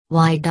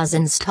Why does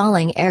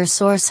installing air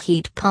source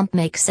heat pump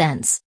make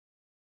sense?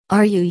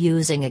 Are you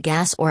using a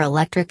gas or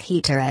electric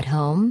heater at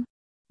home?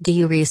 Do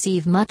you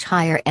receive much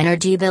higher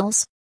energy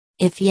bills?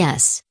 If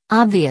yes,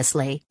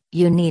 obviously,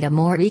 you need a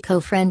more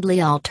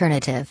eco-friendly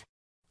alternative.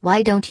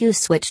 Why don't you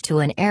switch to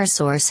an air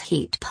source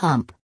heat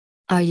pump?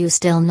 Are you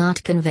still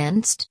not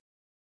convinced?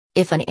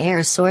 If an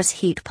air source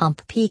heat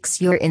pump piques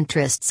your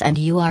interests and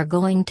you are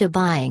going to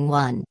buying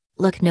one,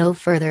 look no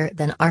further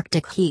than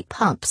Arctic Heat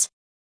Pumps.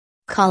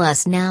 Call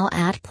us now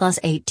at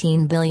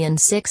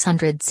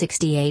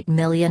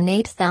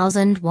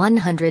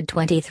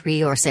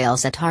 +18,668,008,123 or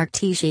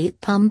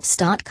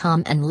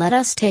sales@arctheatpumps.com and let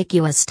us take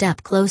you a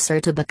step closer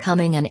to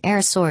becoming an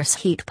air source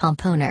heat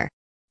pump owner.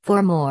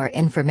 For more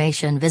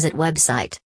information visit website